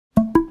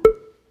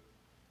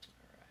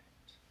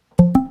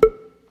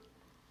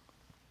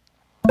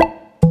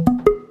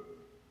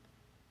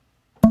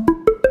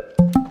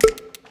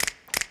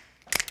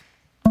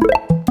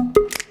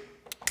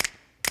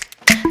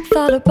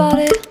thought about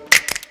it,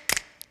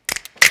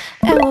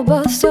 and we're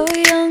both so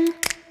young.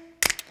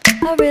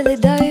 I really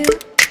doubt you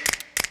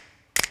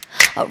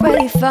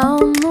already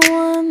found the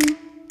one.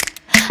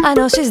 I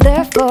know she's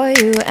there for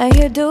you and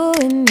you're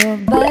doing your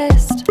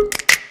best,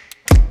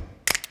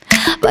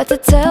 but to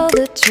tell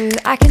the truth,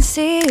 I can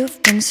see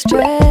you've been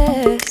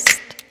stressed.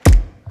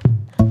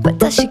 But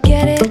does she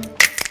get it?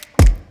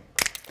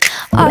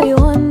 Are you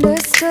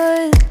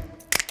understood?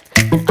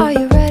 And are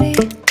you ready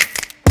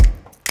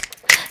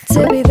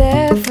to be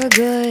there for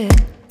good?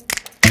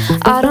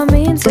 I don't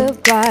mean to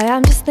pry,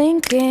 I'm just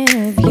thinking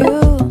of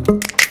you.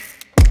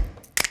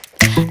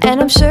 And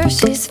I'm sure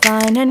she's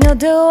fine and you'll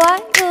do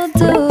what you'll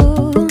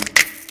do.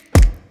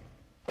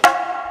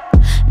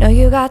 No,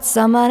 you got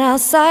someone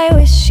else. I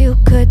wish you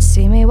could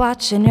see me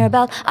watching your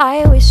belt.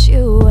 I wish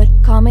you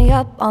would call me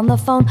up on the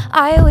phone.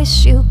 I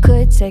wish you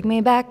could take me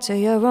back to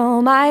your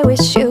room. I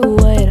wish you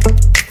would.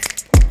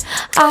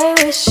 I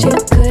wish you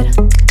could.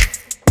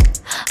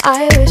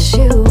 I wish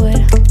you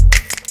would.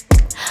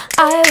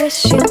 I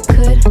wish you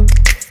could.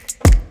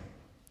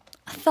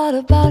 I thought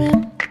about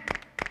him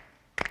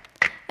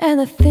and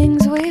the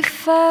things we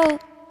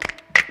felt.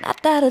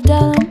 Not that I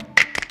doubt him,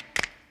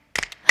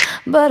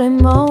 but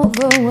I'm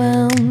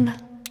overwhelmed.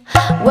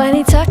 When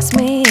he tucks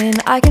me in,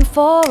 I can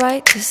fall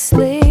right to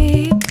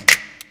sleep,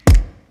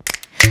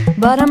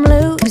 but I'm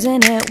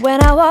losing it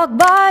when I walk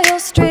by your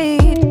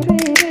street.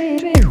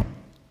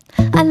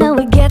 I know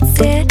he gets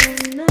it,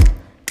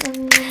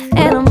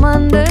 and I'm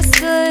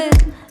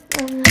understood,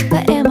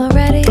 but am I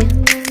ready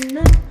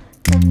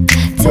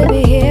to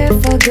be here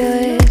for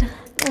good?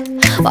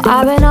 Well,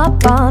 I've been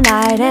up all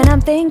night and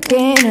I'm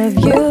thinking of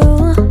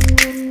you.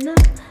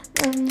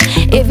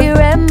 If you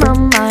read my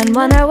mind,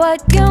 wonder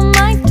what you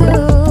might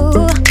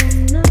do.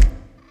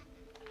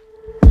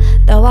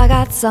 Though I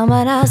got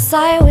someone else,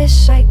 I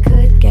wish I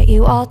could get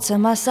you all to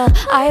myself.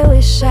 I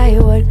wish I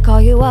would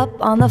call you up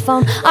on the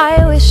phone.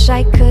 I wish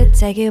I could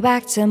take you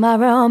back to my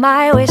room.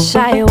 I wish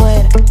I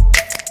would.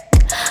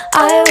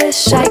 I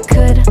wish I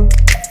could.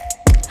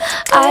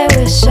 I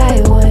wish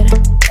I would.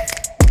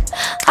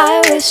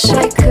 I wish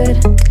I could.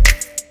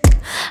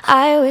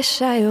 I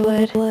wish I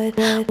would.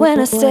 When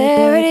I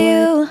stare at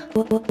you,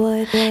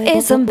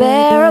 it's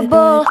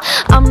unbearable.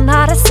 I'm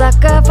not a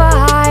sucker for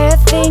higher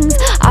things.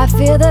 I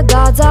feel the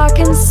gods are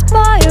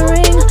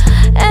conspiring,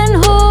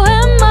 and who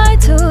am I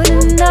to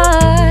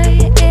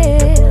deny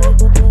it?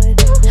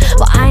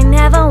 Well, I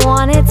never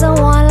wanted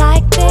someone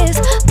like this.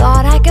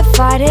 Thought I could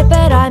fight it,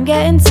 but I'm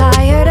getting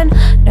tired and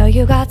know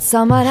you got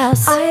someone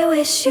else. I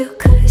wish you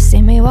could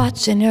see me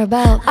watching your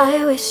belt.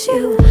 I wish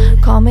you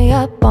call me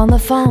up on the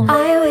phone.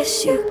 I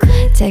wish you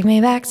could take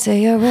me back to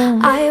your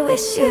room. I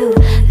wish you,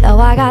 though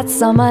I got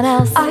someone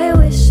else. I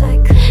wish I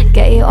could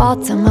get you all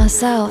to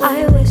myself.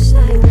 I wish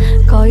I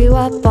could call you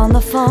up on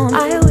the phone.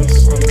 I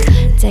wish I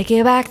could take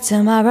you back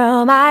to my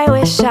room. I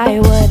wish I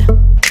would.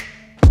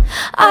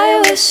 I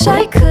wish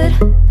I could.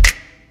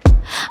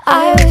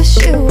 I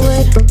wish you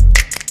would.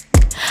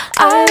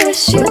 I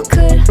wish you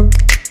could.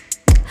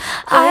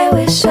 I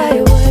wish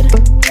I would.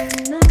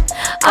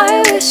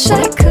 I wish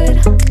I could.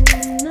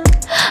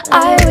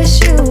 I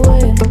wish you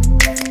would.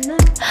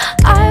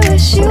 I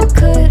wish you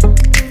could.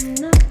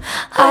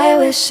 I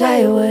wish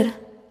I would.